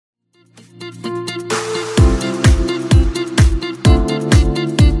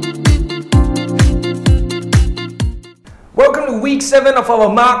Welcome to week 7 of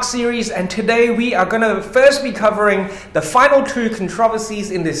our Mark series, and today we are going to first be covering the final 2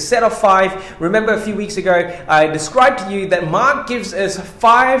 controversies in this set of 5. Remember a few weeks ago I described to you that Mark gives us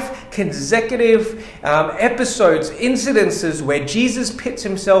 5 consecutive episodes, incidences where Jesus pits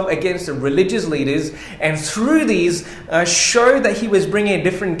himself against the religious leaders, and through these show that he was bringing a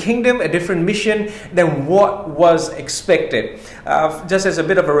different kingdom, a different mission than what was expected. Just as a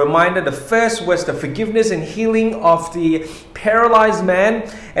bit of a reminder, the first was the forgiveness and healing of the paralyzed man,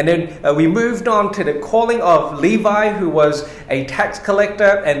 and then we moved on to the calling of Levi, who was a tax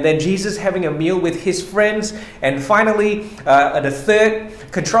collector, and then Jesus having a meal with his friends, and finally the third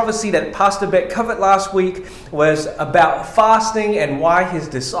controversy that Pastor Beck covered last week was about fasting and why his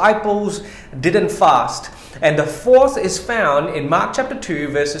disciples didn't fast. And the fourth is found in Mark chapter 2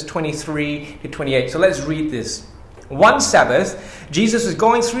 verses 23 to 28. So let's read this. One Sabbath, Jesus was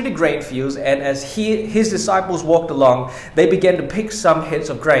going through the grain fields, and as his disciples walked along, they began to pick some heads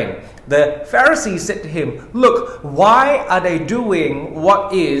of grain. The Pharisees said to him, "Look, why are they doing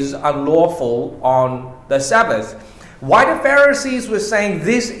what is unlawful on the Sabbath?" Why the Pharisees were saying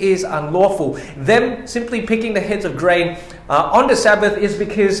this is unlawful, them simply picking the heads of grain on the Sabbath, is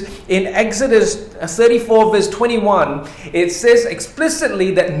because in Exodus 34 verse 21, it says explicitly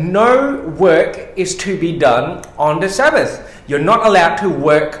that no work is to be done on the Sabbath. You're not allowed to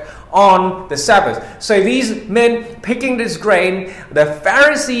work on the Sabbath. So these men picking this grain, the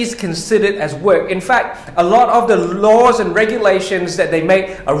Pharisees considered as work. In fact, a lot of the laws and regulations that they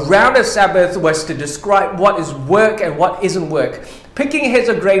made around the Sabbath was to describe what is work and what isn't work. Picking heads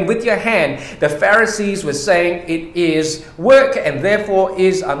of grain with your hand, the Pharisees were saying it is work and therefore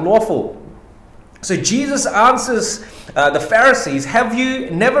is unlawful. So Jesus answers the Pharisees, "Have you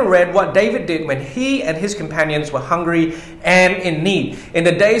never read what David did when he and his companions were hungry and in need? In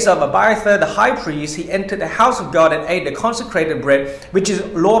the days of Abiathar the high priest, he entered the house of God and ate the consecrated bread, which is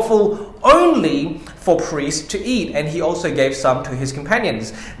lawful only for priests to eat, and he also gave some to his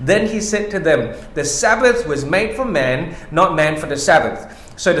companions. Then he said to them, the Sabbath was made for man, not man for the Sabbath.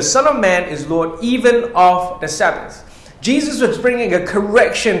 So the Son of Man is Lord even of the Sabbath." Jesus was bringing a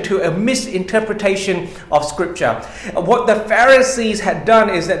correction to a misinterpretation of Scripture. What the Pharisees had done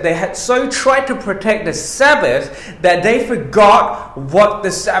is that they had so tried to protect the Sabbath that they forgot what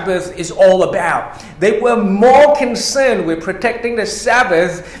the Sabbath is all about. They were more concerned with protecting the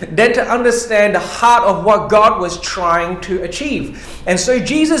Sabbath than to understand the heart of what God was trying to achieve. And so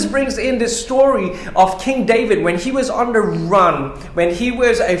Jesus brings in this story of King David when he was on the run, when he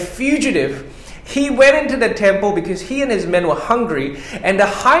was a fugitive. He went into the temple because he and his men were hungry, and the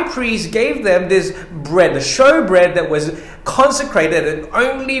high priest gave them this bread, the showbread that was consecrated and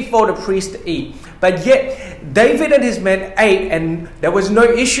only for the priest to eat. But yet, David and his men ate, and there was no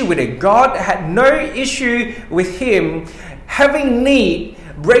issue with it. God had no issue with him having need,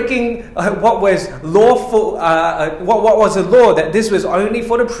 breaking what was lawful, what was the law, that this was only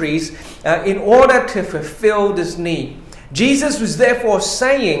for the priest in order to fulfill this need. Jesus was therefore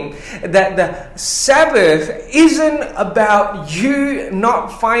saying that the Sabbath isn't about you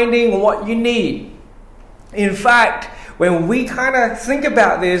not finding what you need. In fact, when we kind of think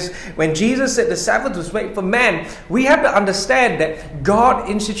about this, when Jesus said the Sabbath was made for man, we have to understand that God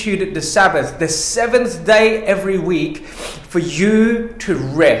instituted the Sabbath, the 7th day every week, for you to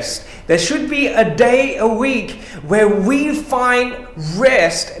rest. There should be a day a week where we find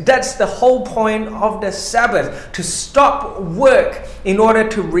rest. That's the whole point of the Sabbath, to stop work in order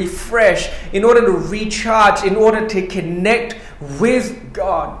to refresh, in order to recharge, in order to connect with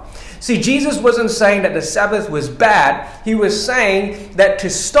God. See, Jesus wasn't saying that the Sabbath was bad. He was saying that to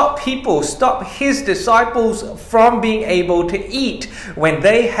stop his disciples from being able to eat when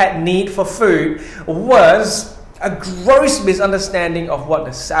they had need for food was a gross misunderstanding of what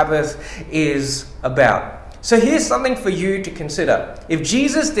the Sabbath is about. So here's something for you to consider. If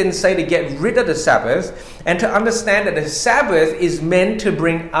Jesus didn't say to get rid of the Sabbath, and to understand that the Sabbath is meant to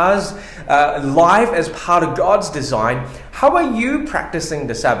bring us life as part of God's design, how are you practicing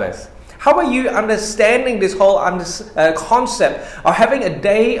the Sabbath? How are you understanding this whole concept of having a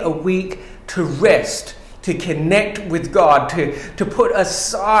day a week to rest, to connect with God, to put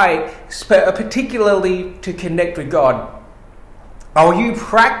aside, particularly to connect with God? Are you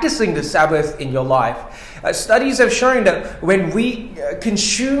practicing the Sabbath in your life? Studies have shown that when we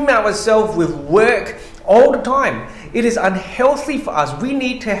consume ourselves with work all the time, it is unhealthy for us. We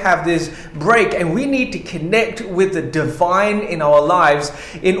need to have this break, and we need to connect with the divine in our lives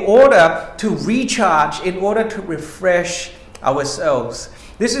in order to recharge, in order to refresh ourselves.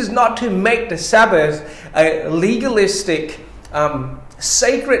 This is not to make the Sabbath a legalistic,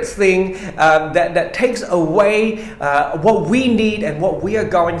 sacred thing that takes away what we need and what we are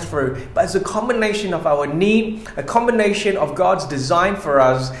going through, but it's a combination of our need, a combination of God's design for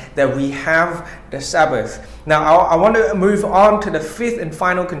us that we have the Sabbath. Now I want to move on to the fifth and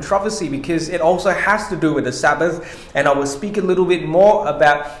final controversy, because it also has to do with the Sabbath, and I will speak a little bit more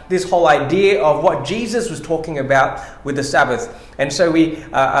about this whole idea of what Jesus was talking about with the Sabbath. And so we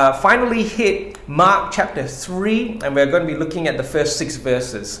finally hit Mark chapter 3, and we're going to be looking at the first 6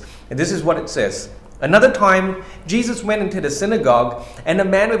 verses. And this is what it says. Another time, Jesus went into the synagogue, and a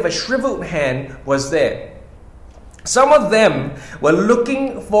man with a shriveled hand was there. Some of them were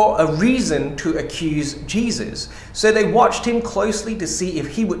looking for a reason to accuse Jesus, so they watched him closely to see if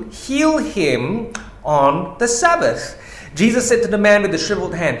he would heal him on the Sabbath. Jesus said to the man with the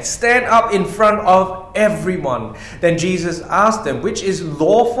shriveled hand, "Stand up in front of everyone." Then Jesus asked them, "Which is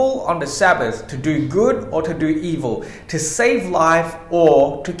lawful on the Sabbath, to do good or to do evil, to save life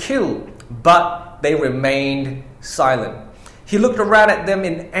or to kill?" But they remained silent. He looked around at them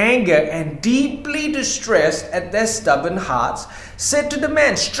in anger and, deeply distressed at their stubborn hearts, said to the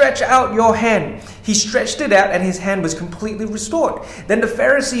man, "Stretch out your hand." He stretched it out, and his hand was completely restored. Then the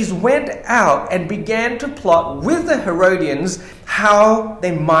Pharisees went out and began to plot with the Herodians how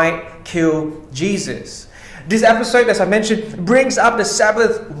they might kill Jesus. This episode, as I mentioned, brings up the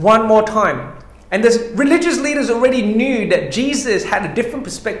Sabbath one more time. And the religious leaders already knew that Jesus had a different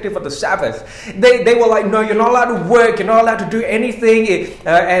perspective of the Sabbath. They were like, "No, you're not allowed to work, you're not allowed to do anything."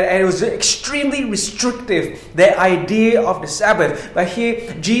 And it was extremely restrictive, their idea of the Sabbath. But here,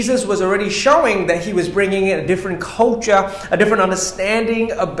 Jesus was already showing that he was bringing in a different culture, a different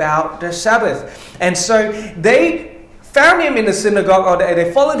understanding about the Sabbath. And so they found him in the synagogue, or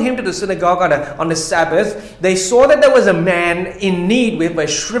they followed him to the synagogue on the Sabbath. They saw that there was a man in need with a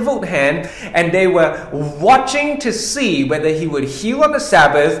shriveled hand, and they were watching to see whether he would heal on the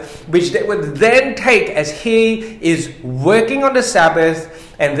Sabbath, which they would then take as he is working on the Sabbath,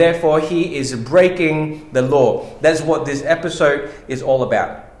 and therefore he is breaking the law. That's what this episode is all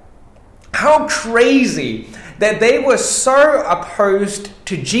about. How crazy that they were so opposed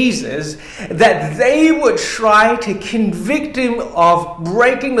to Jesus that they would try to convict him of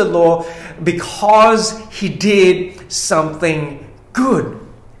breaking the law because he did something good.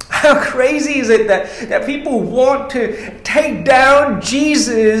 How crazy is it that people want to take down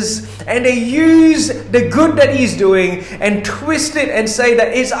Jesus, and they use the good that he's doing and twist it and say that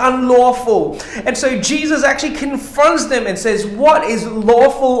it's unlawful. And so Jesus actually confronts them and says, "What is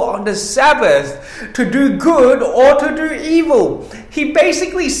lawful on the Sabbath? To do good or to do evil?" He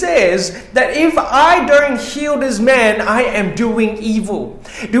basically says that if I don't heal this man, I am doing evil.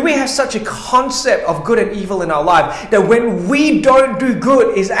 Do we have such a concept of good and evil in our life that when we don't do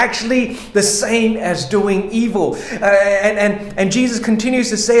good is actually the same as doing evil? And Jesus continues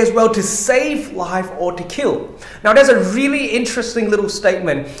to say as well, to save life or to kill. Now that's a really interesting little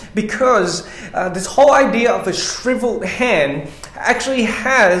statement, because this whole idea of a shriveled hand actually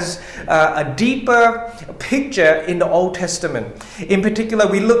has a deeper picture in the Old Testament. In particular,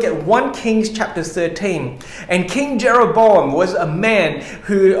 we look at 1 Kings chapter 13. And King Jeroboam was a man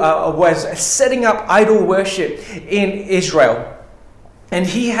who was setting up idol worship in Israel. And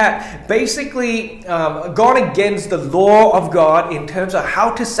he had basically gone against the law of God in terms of how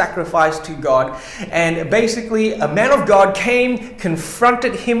to sacrifice to God. And basically, a man of God came,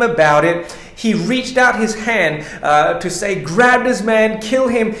 confronted him about it. He reached out his hand to say, "Grab this man, kill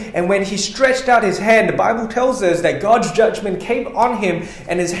him." And when he stretched out his hand, the Bible tells us that God's judgment came on him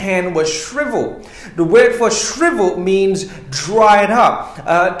and his hand was shriveled. The word for shriveled means dried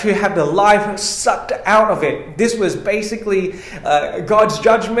up, to have the life sucked out of it. This was basically God's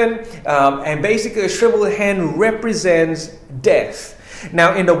judgment, and basically a shriveled hand represents death.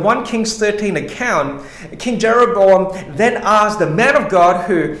 Now, in the 1 Kings 13 account, King Jeroboam then asked the man of God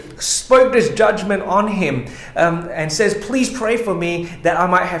who spoke this judgment on him and says, "Please pray for me that I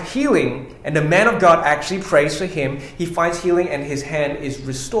might have healing." And the man of God actually prays for him. He finds healing and his hand is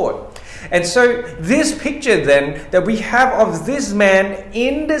restored. And so this picture then that we have of this man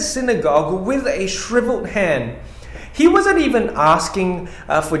in the synagogue with a shriveled hand, he wasn't even asking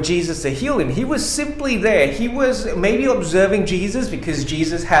for Jesus to heal him. He was simply there. He was maybe observing Jesus because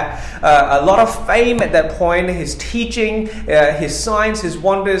Jesus had a lot of fame at that point. His teaching, his signs, his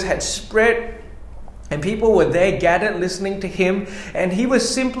wonders had spread. And people were there gathered listening to him. And he was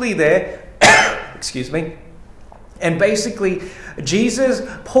simply there. Excuse me. And basically, Jesus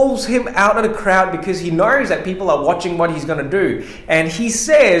pulls him out of the crowd because he knows that people are watching what he's going to do. And he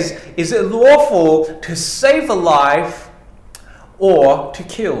says, "Is it lawful to save a life or to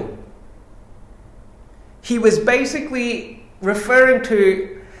kill. He was basically referring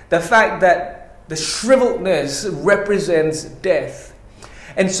to the fact that the shriveledness represents death.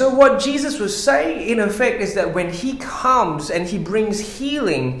 And so what Jesus was saying in effect is that when he comes and he brings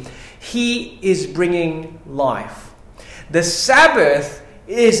healing, he is bringing life. The Sabbath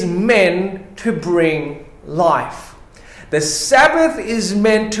is meant to bring life. The Sabbath is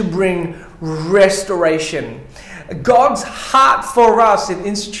meant to bring restoration. God's heart for us in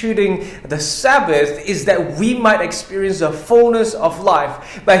instituting the Sabbath is that we might experience the fullness of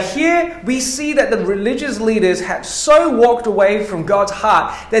life. But here we see that the religious leaders had so walked away from God's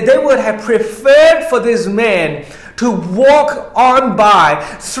heart that they would have preferred for this man to walk on by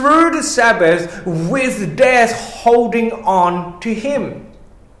through the Sabbath with death holding on to him.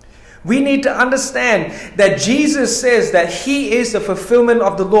 We need to understand that Jesus says that he is the fulfillment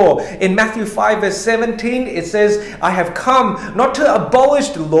of the law. In Matthew 5 verse 17, it says, I have come not to abolish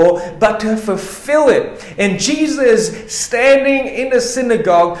the law, but to fulfill it. And Jesus, standing in the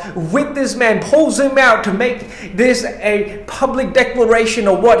synagogue with this man, pulls him out to make this a public declaration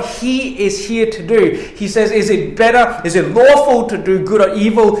of what he is here to do. He says, is it lawful to do good or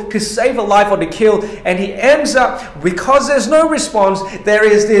evil, to save a life or to kill? And he ends up, because there's no response, there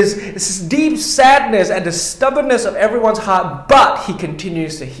is this deep sadness and the stubbornness of everyone's heart, but he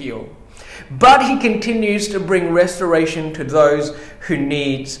continues to heal. But he continues to bring restoration to those who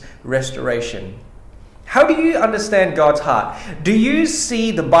needs restoration. How do you understand God's heart? Do you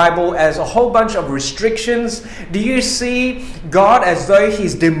see the Bible as a whole bunch of restrictions? Do you see God as though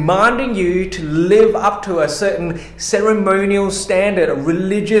he's demanding you to live up to a certain ceremonial standard, a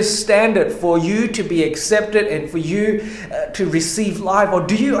religious standard for you to be accepted and for you to receive life? Or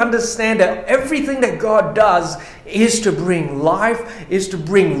do you understand that everything that God does is to bring life, is to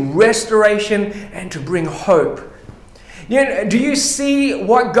bring restoration, and to bring hope? Do you see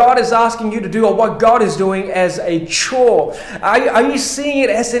what God is asking you to do or what God is doing as a chore? Are you seeing it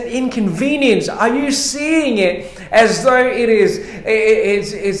as an inconvenience? Are you seeing it as though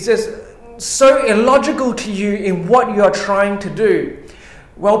it's just so illogical to you in what you are trying to do?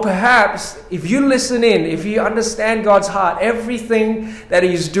 Well, perhaps if you listen in, if you understand God's heart, everything that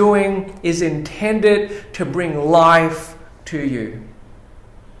he's doing is intended to bring life to you.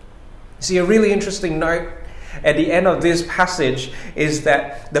 See, a really interesting note at the end of this passage is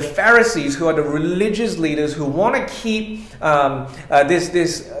that the Pharisees, who are the religious leaders who want to keep the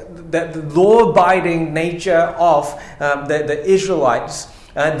law-abiding nature of the Israelites,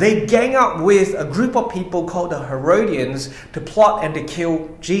 they gang up with a group of people called the Herodians to plot and to kill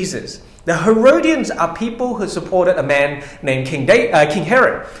Jesus. The Herodians are people who supported a man named King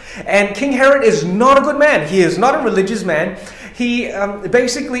Herod. And King Herod is not a good man. He is not a religious man. He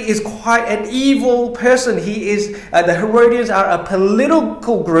basically is quite an evil person. The Herodians are a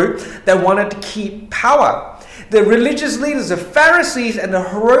political group that wanted to keep power. The religious leaders, the Pharisees and the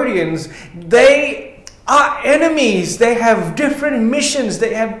Herodians, they are enemies. They have different missions.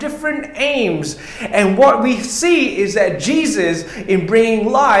 They have different aims. And what we see is that Jesus, in bringing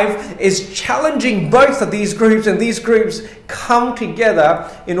life, is challenging both of these groups, and these groups come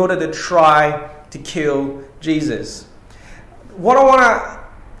together in order to try to kill Jesus. What I want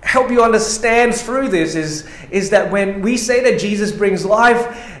to help you understand through this is that when we say that Jesus brings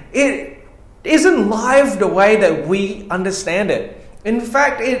life, it isn't life the way that we understand it. In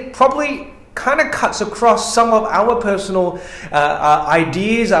fact, it probably kind of cuts across some of our personal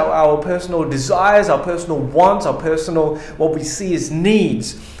ideas, our personal desires, our personal wants, our personal, what we see as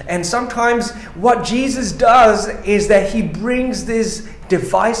needs. And sometimes what Jesus does is that he brings this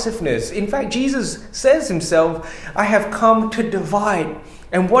divisiveness. In fact, Jesus says himself, I have come to divide.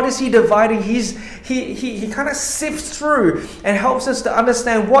 And what is he dividing? He kind of sifts through and helps us to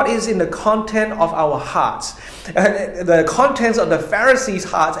understand what is in the content of our hearts. The contents of the Pharisees'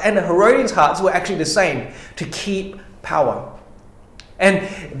 hearts and the Herodians' hearts were actually the same, to keep power. And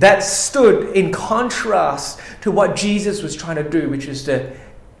that stood in contrast to what Jesus was trying to do, which is to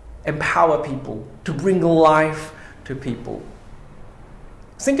empower people, to bring life to people.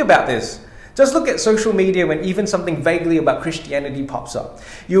 Think about this. Just look at social media when even something vaguely about Christianity pops up.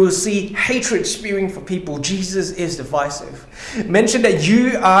 You will see hatred spewing for people. Jesus is divisive. Mention that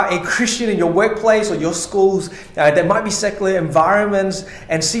you are a Christian in your workplace or your schools. There might be secular environments,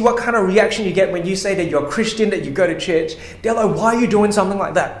 and see what kind of reaction you get when you say that you're a Christian, that you go to church. They're like, why are you doing something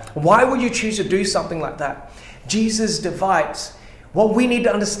like that? Why would you choose to do something like that? Jesus divides. What we need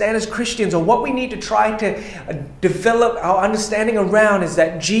to understand as Christians, or what we need to try to develop our understanding around, is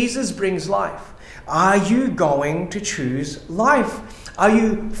that Jesus brings life. Are you going to choose life? Are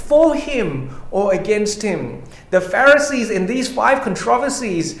you for him or against him? The Pharisees in these 5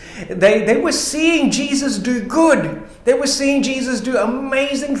 controversies, they were seeing Jesus do good. They were seeing Jesus do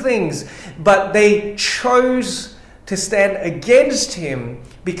amazing things, but they chose to stand against him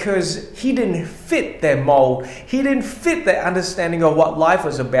because he didn't fit their mold. He didn't fit their understanding of what life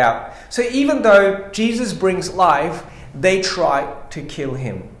was about. So even though Jesus brings life, they tried to kill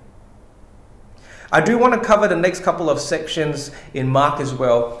him. I do want to cover the next couple of sections in Mark as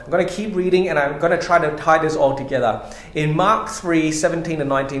well. I'm going to keep reading and I'm going to try to tie this all together. In Mark 3:17 and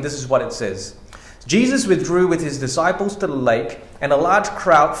 19, this is what it says. Jesus withdrew with his disciples to the lake, and a large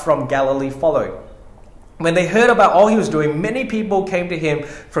crowd from Galilee followed. When they heard about all he was doing, many people came to him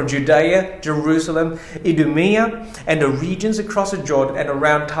from Judea, Jerusalem, Idumea, and the regions across the Jordan and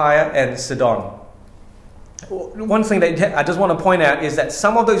around Tyre and Sidon. One thing that I just want to point out is that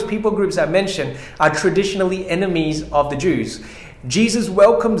some of those people groups I mentioned are traditionally enemies of the Jews. Jesus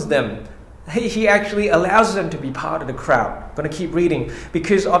welcomes them. He actually allows them to be part of the crowd. I'm going to keep reading.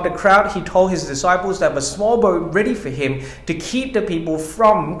 Because of the crowd, he told his disciples to have a small boat ready for him to keep the people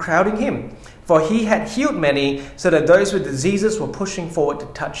from crowding him. For he had healed many, so that those with diseases were pushing forward to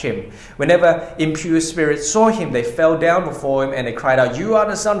touch him. Whenever impure spirits saw him, they fell down before him and they cried out, "You are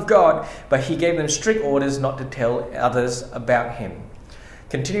the Son of God." But he gave them strict orders not to tell others about him.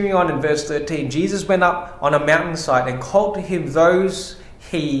 Continuing on in verse 13, Jesus went up on a mountainside and called to him those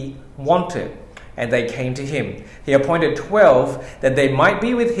he wanted, and they came to him. He appointed 12 that they might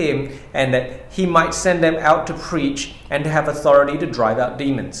be with him and that he might send them out to preach and to have authority to drive out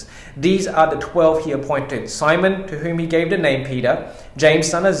demons. These are the 12 he appointed: Simon, to whom he gave the name Peter, James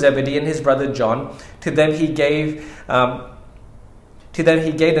son of Zebedee and his brother John. To them he gave the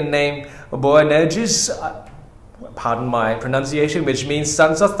name Boanerges, pardon my pronunciation, which means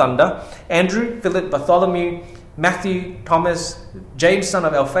sons of thunder, Andrew, Philip, Bartholomew, Matthew, Thomas, James son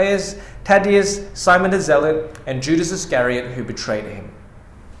of Alphaeus, Thaddeus, Simon the Zealot, and Judas Iscariot, who betrayed him.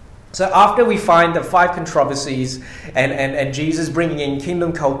 So after we find the 5 controversies and Jesus bringing in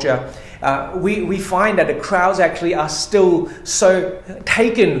kingdom culture, we find that the crowds actually are still so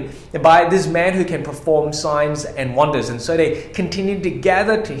taken by this man who can perform signs and wonders. And so they continue to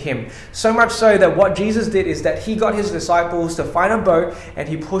gather to him. So much so that what Jesus did is that he got his disciples to find a boat and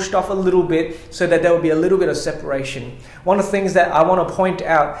he pushed off a little bit so that there would be a little bit of separation. One of the things that I want to point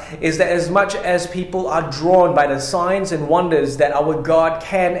out is that as much as people are drawn by the signs and wonders that our God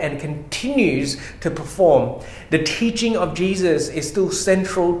can and continues to perform, the teaching of Jesus is still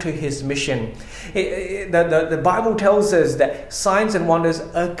central to his mission. The Bible tells us that signs and wonders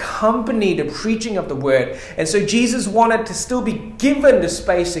accompany the preaching of the word. And so Jesus wanted to still be given the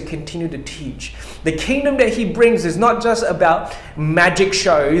space to continue to teach. The kingdom that he brings is not just about magic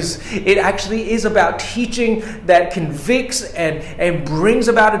shows. It actually is about teaching that convicts and brings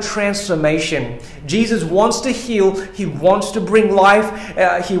about a transformation. Jesus wants to heal. He wants to bring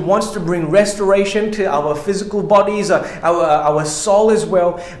life. He wants to bring restoration to our physical bodies, our soul as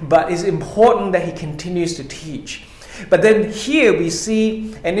well. But it's important that he continues to teach. But then here we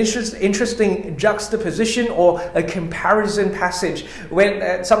see an interesting juxtaposition or a comparison passage.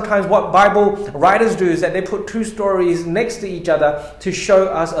 When sometimes what Bible writers do is that they put 2 stories next to each other to show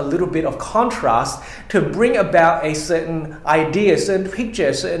us a little bit of contrast, to bring about a certain idea, a certain picture,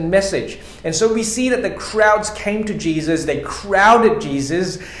 a certain message. And so we see that the crowds came to Jesus, they crowded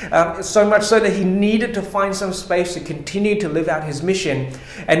Jesus, so much so that he needed to find some space to continue to live out his mission.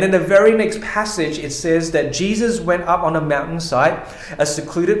 And then the very next passage, it says that Jesus went up on a mountainside, a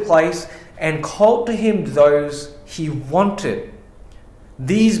secluded place, and called to him those he wanted.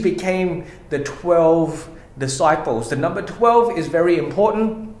 These became the 12 disciples. The number 12 is very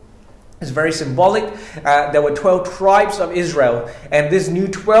important. It's very symbolic. There were 12 tribes of Israel, and these new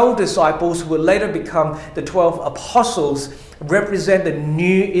 12 disciples who will later become the 12 apostles represent the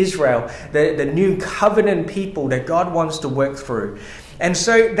new Israel, the new covenant people that God wants to work through. And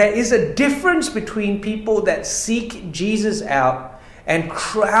so there is a difference between people that seek Jesus out and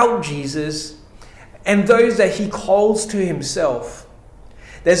crowd Jesus and those that he calls to himself.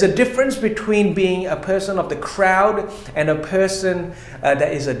 There's a difference between being a person of the crowd and a person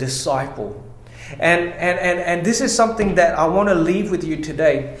that is a disciple. And this is something that I want to leave with you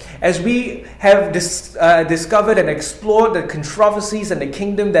today. As we have discovered and explored the controversies and the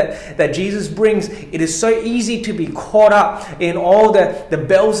kingdom that Jesus brings, it is so easy to be caught up in all the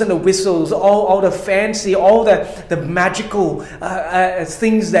bells and the whistles, all the fancy, all the magical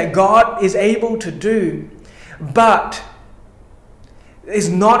things that God is able to do. But it's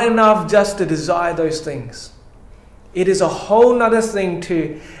not enough just to desire those things. It is a whole nother thing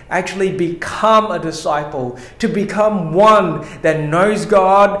to actually become a disciple, to become one that knows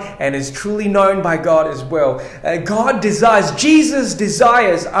God and is truly known by God as well. Jesus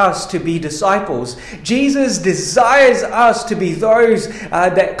desires us to be disciples. Jesus desires us to be those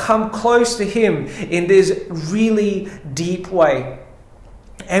that come close to Him in this really deep way.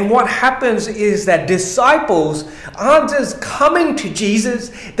 And what happens is that disciples aren't just coming to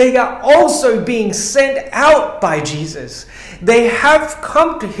Jesus, they are also being sent out by Jesus. They have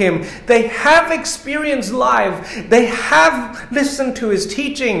come to Him, they have experienced life, they have listened to His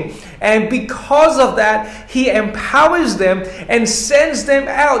teaching, and because of that, He empowers them and sends them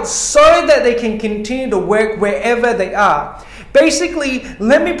out so that they can continue to work wherever they are. Basically,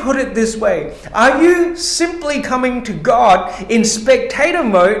 let me put it this way. Are you simply coming to God in spectator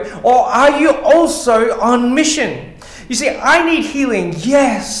mode, or are you also on mission? You see, I need healing.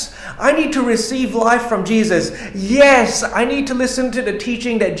 Yes. I need to receive life from Jesus. Yes, I need to listen to the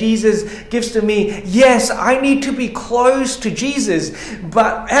teaching that Jesus gives to me. Yes, I need to be close to Jesus.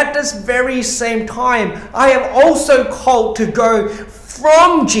 But at this very same time, I am also called to go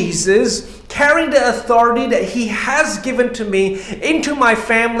from Jesus, carrying the authority that He has given to me into my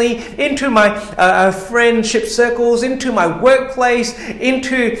family, into my friendship circles, into my workplace,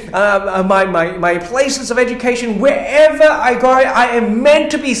 into my places of education. Wherever I go, I am meant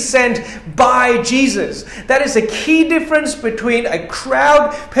to be sent by Jesus. That is a key difference between a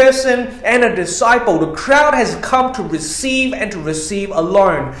crowd person and a disciple. The crowd has come to receive and to receive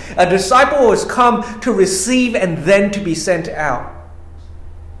alone. A disciple has come to receive and then to be sent out.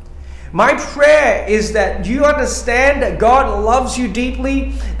 My prayer is that you understand that God loves you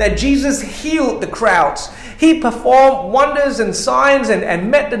deeply, that Jesus healed the crowds. He performed wonders and signs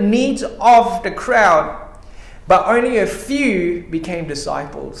and met the needs of the crowd, but only a few became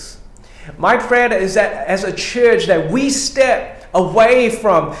disciples. My prayer is that as a church that we step away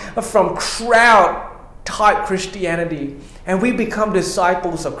from crowd type Christianity and we become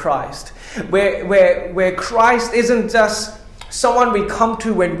disciples of Christ, where Christ isn't just someone we come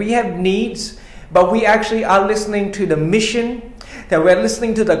to when we have needs, but we actually are listening to the mission, that we're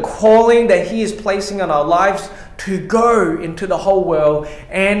listening to the calling that He is placing on our lives to go into the whole world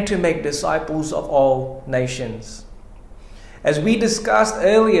and to make disciples of all nations. As we discussed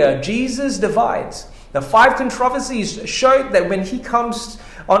earlier, Jesus divides. The 5 controversies showed that when He comes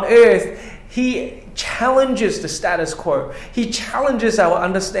on earth, He challenges the status quo. He challenges our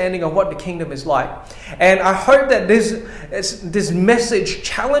understanding of what the kingdom is like. And I hope that this message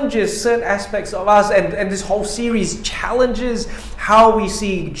challenges certain aspects of us, and this whole series challenges how we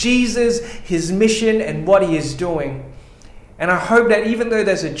see Jesus, His mission, and what He is doing. And I hope that even though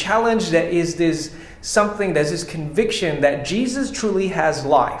there's a challenge, there is this conviction that Jesus truly has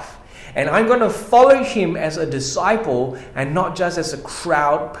life. And I'm going to follow Him as a disciple and not just as a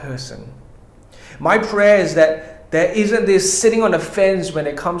crowd person. My prayer is that there isn't this sitting on the fence when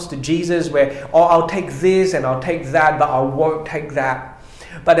it comes to Jesus where, I'll take this and I'll take that, but I won't take that.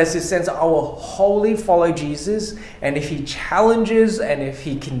 But there's this sense I will wholly follow Jesus, and if He challenges and if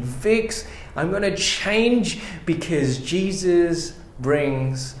He convicts, I'm going to change because Jesus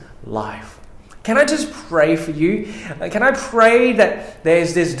brings life. Can I just pray for you? Can I pray that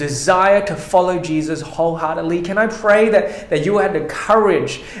there's this desire to follow Jesus wholeheartedly? Can I pray that you have the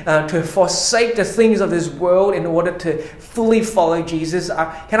courage to forsake the things of this world in order to fully follow Jesus?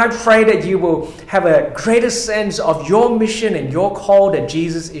 Can I pray that you will have a greater sense of your mission and your call that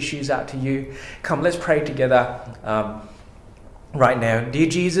Jesus issues out to you? Come, let's pray together right now. Dear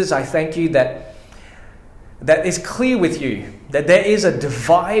Jesus, I thank you that it's clear with you that there is a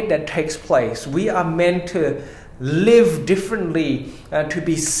divide that takes place. We are meant to live differently, to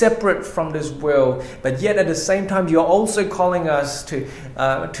be separate from this world, but yet at the same time you're also calling us to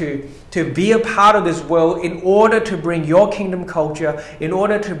be a part of this world in order to bring your kingdom culture, in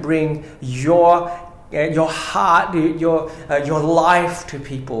order to bring your heart, your life to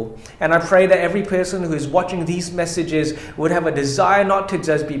people. And I pray that every person who is watching these messages would have a desire not to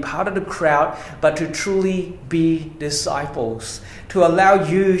just be part of the crowd, but to truly be disciples, to allow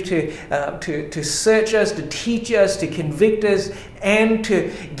you to search us, to teach us, to convict us, and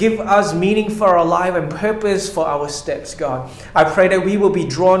to give us meaning for our life and purpose for our steps, God. I pray that we will be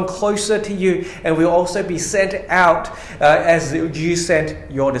drawn closer to you, and we'll also be sent out as you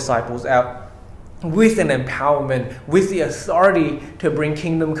sent your disciples out, with an empowerment, with the authority to bring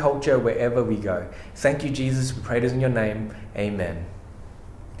kingdom culture wherever we go. Thank you, Jesus. We pray this in your name. Amen.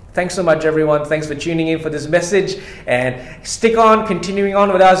 Thanks so much, everyone. Thanks for tuning in for this message, and stick on, continuing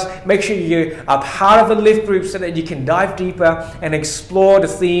on with us. Make sure you are part of a lift group so that you can dive deeper and explore the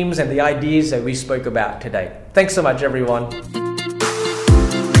themes and the ideas that we spoke about today. Thanks so much, everyone.